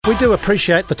We do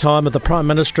appreciate the time of the Prime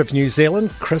Minister of New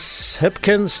Zealand, Chris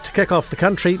Hipkins, to kick off the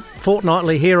country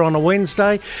fortnightly here on a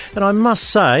Wednesday. And I must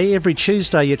say, every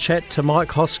Tuesday you chat to Mike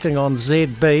Hosking on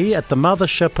ZB at the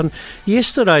Mothership, and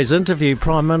yesterday's interview,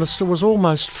 Prime Minister, was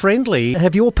almost friendly.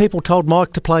 Have your people told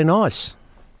Mike to play nice?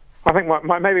 I think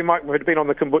maybe Mike would have been on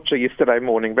the kombucha yesterday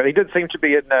morning, but he did seem to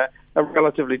be in a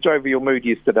relatively jovial mood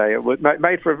yesterday. It was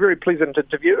made for a very pleasant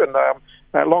interview, and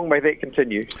long may that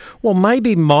continue. Well,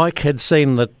 maybe Mike had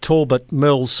seen the Talbot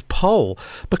Mills poll,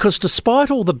 because despite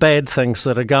all the bad things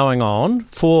that are going on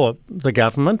for the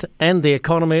government and the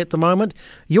economy at the moment,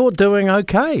 you're doing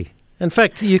okay. In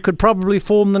fact, you could probably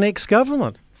form the next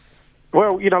government.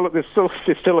 Well, look, there's still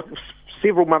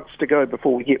several months to go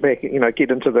before we get back, get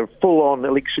into the full-on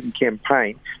election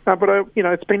campaign. But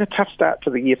it's been a tough start to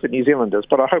the year for New Zealanders.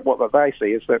 But I hope what they see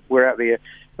is that we're out there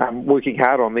working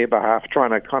hard on their behalf,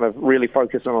 trying to kind of really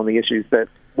focus on the issues that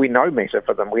we know matter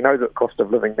for them. We know that the cost of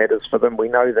living matters for them. We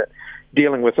know that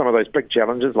dealing with some of those big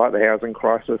challenges like the housing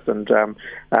crisis and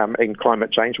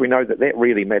climate change, we know that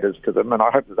really matters to them. And I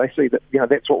hope that they see that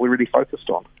that's what we're really focused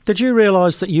on. Did you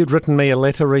realise that you'd written me a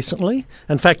letter recently?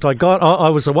 In fact, I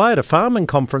was away at a farming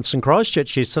conference in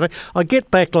Christchurch yesterday. I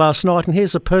get back last night and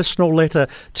here's a personal letter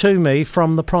to me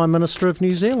from the Prime Minister of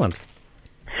New Zealand.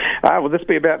 Will this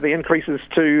be about the increases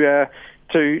to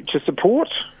support?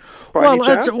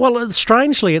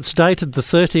 Strangely, it's dated the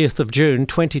 30th of June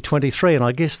 2023, and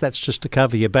I guess that's just to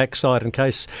cover your backside in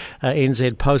case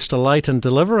NZ Post are late in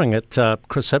delivering it,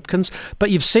 Chris Hipkins. But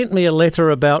you've sent me a letter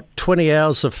about 20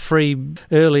 hours of free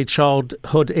early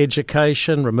childhood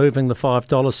education, removing the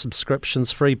 $5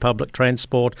 subscriptions, free public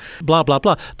transport, blah, blah,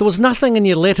 blah. There was nothing in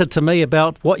your letter to me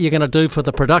about what you're going to do for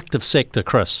the productive sector,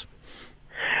 Chris.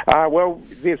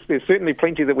 There's certainly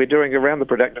plenty that we're doing around the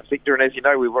productive sector, and as you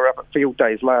know, we were up at Field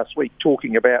Days last week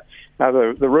talking about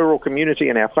the rural community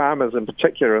and our farmers in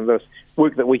particular, and this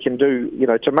work that we can do,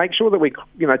 to make sure that we,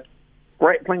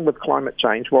 grappling with climate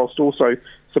change whilst also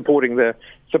supporting the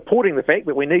fact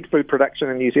that we need food production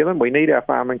in New Zealand. We need our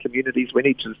farming communities. We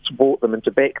need to support them and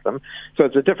to back them. So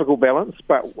it's a difficult balance,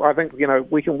 but I think,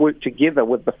 we can work together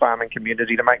with the farming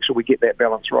community to make sure we get that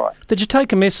balance right. Did you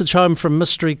take a message home from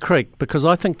Mystery Creek? Because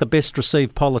I think the best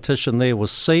received politician there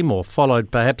was Seymour, followed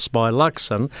perhaps by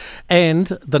Luxon, and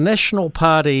the National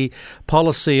Party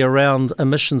policy around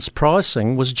emissions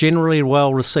pricing was generally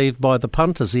well received by the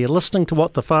punters. Are you listening to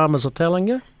what the farmers are telling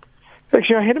you?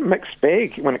 Actually, I had a mixed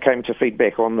bag when it came to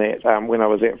feedback on that when I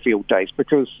was at Field Days,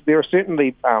 because there are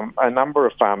certainly a number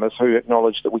of farmers who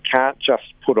acknowledge that we can't just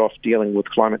put off dealing with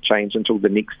climate change until the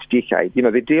next decade.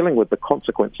 They're dealing with the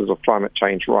consequences of climate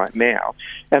change right now,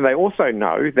 and they also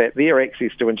know that their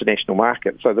access to international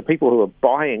markets, so the people who are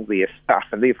buying their stuff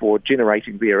and therefore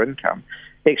generating their income,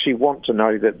 actually want to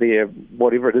know that their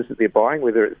whatever it is that they're buying,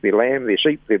 whether it's their lamb, their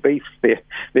sheep, their beef, their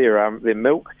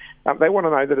milk, they want to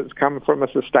know that it's come from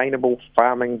a sustainable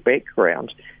farming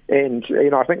background. And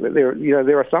I think that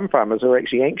there are some farmers who are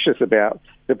actually anxious about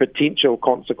the potential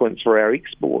consequence for our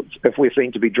exports if we're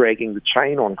seen to be dragging the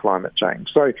chain on climate change.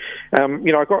 So,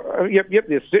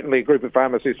 there's certainly a group of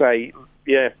farmers who say,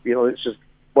 let's just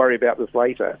worry about this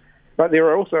later. But there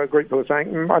are also a group who are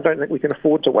saying, I don't think we can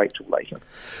afford to wait till later.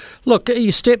 Look,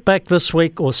 you step back this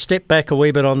week, or step back a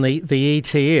wee bit on the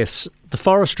ETS. The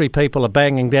forestry people are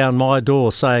banging down my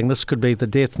door saying this could be the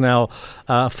death knell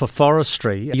for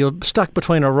forestry. You're stuck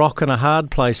between a rock and a hard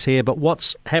place here, but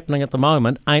what's happening at the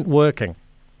moment ain't working.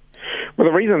 Well,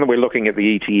 the reason that we're looking at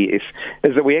the ETS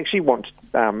is that we actually want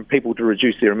people to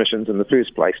reduce their emissions in the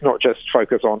first place, not just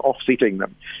focus on offsetting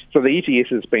them. So the ETS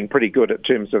has been pretty good in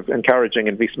terms of encouraging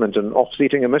investment in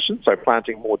offsetting emissions, so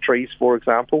planting more trees, for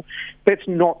example. That's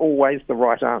not always the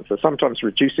right answer. Sometimes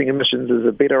reducing emissions is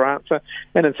a better answer,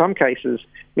 and in some cases,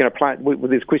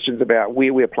 there's questions about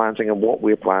where we're planting and what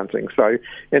we're planting. So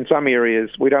in some areas,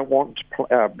 we don't want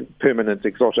permanent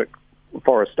exotic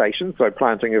forestation, so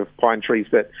planting of pine trees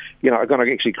that are going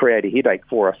to actually create a headache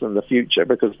for us in the future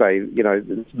because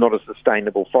it's not a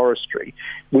sustainable forestry,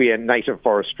 where native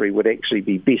forestry would actually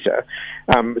be better.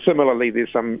 Similarly,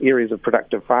 there's some areas of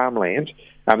productive farmland.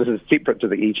 This is separate to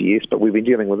the ETS, but we've been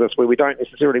dealing with this where we don't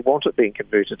necessarily want it being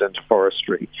converted into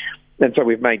forestry. And so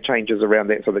we've made changes around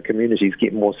that so the communities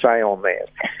get more say on that.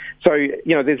 So,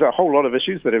 there's a whole lot of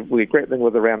issues that we're grappling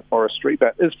with around forestry,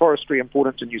 but is forestry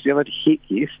important to New Zealand? Heck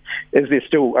yes. Is there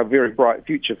still a very bright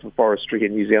future for forestry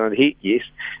in New Zealand? Heck yes.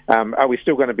 Are we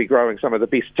still going to be growing some of the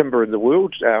best timber in the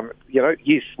world?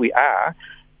 Yes, we are.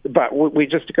 But we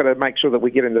just got to make sure that we're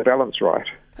getting the balance right.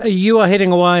 You are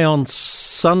heading away on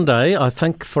Sunday, I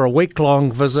think, for a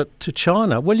week-long visit to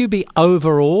China. Will you be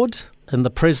overawed in the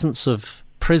presence of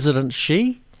President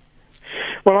Xi?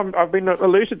 Well, I've been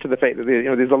alerted to the fact that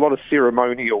there's a lot of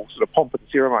ceremonial, sort of pomp and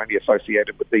ceremony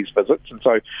associated with these visits, and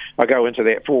so I go into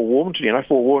that forewarned.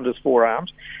 Forewarned is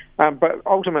forearmed. But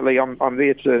ultimately, I'm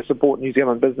there to support New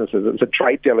Zealand businesses. It's a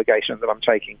trade delegation that I'm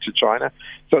taking to China,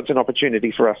 so it's an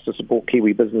opportunity for us to support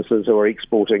Kiwi businesses who are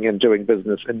exporting and doing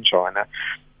business in China.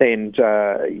 And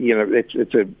there's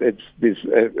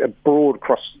a broad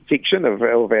cross section of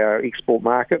our export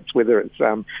markets, whether it's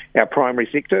our primary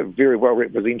sector, very well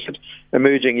represented,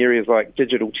 emerging areas like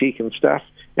digital tech and stuff,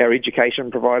 our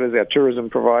education providers, our tourism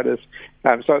providers.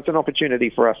 So it's an opportunity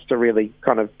for us to really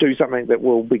kind of do something that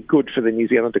will be good for the New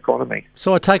Zealand economy.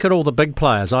 So I take it all the big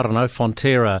players, I don't know,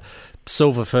 Fonterra,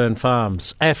 Silver Fern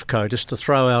Farms, AFCO, just to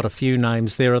throw out a few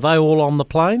names there, are they all on the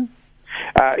plane?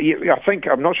 I think,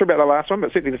 I'm not sure about the last one,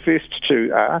 but certainly the first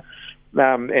two are.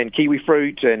 And kiwi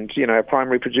fruit and, our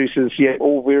primary producers,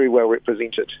 all very well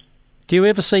represented. Do you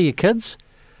ever see your kids?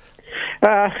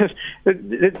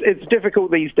 It's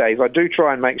difficult these days. I do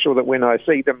try and make sure that when I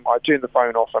see them, I turn the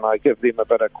phone off and I give them a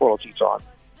bit of quality time.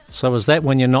 So is that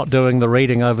when you're not doing the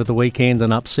reading over the weekend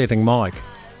and upsetting Mike?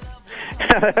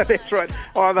 That's right.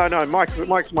 Oh no,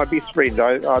 Mike's my best friend.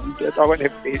 I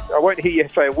won't hear you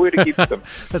say a word against him.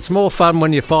 It's more fun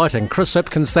when you're fighting. Chris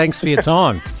Hipkins, thanks for your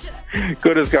time.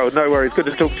 Good as gold. No worries. Good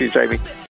to talk to you, Jamie.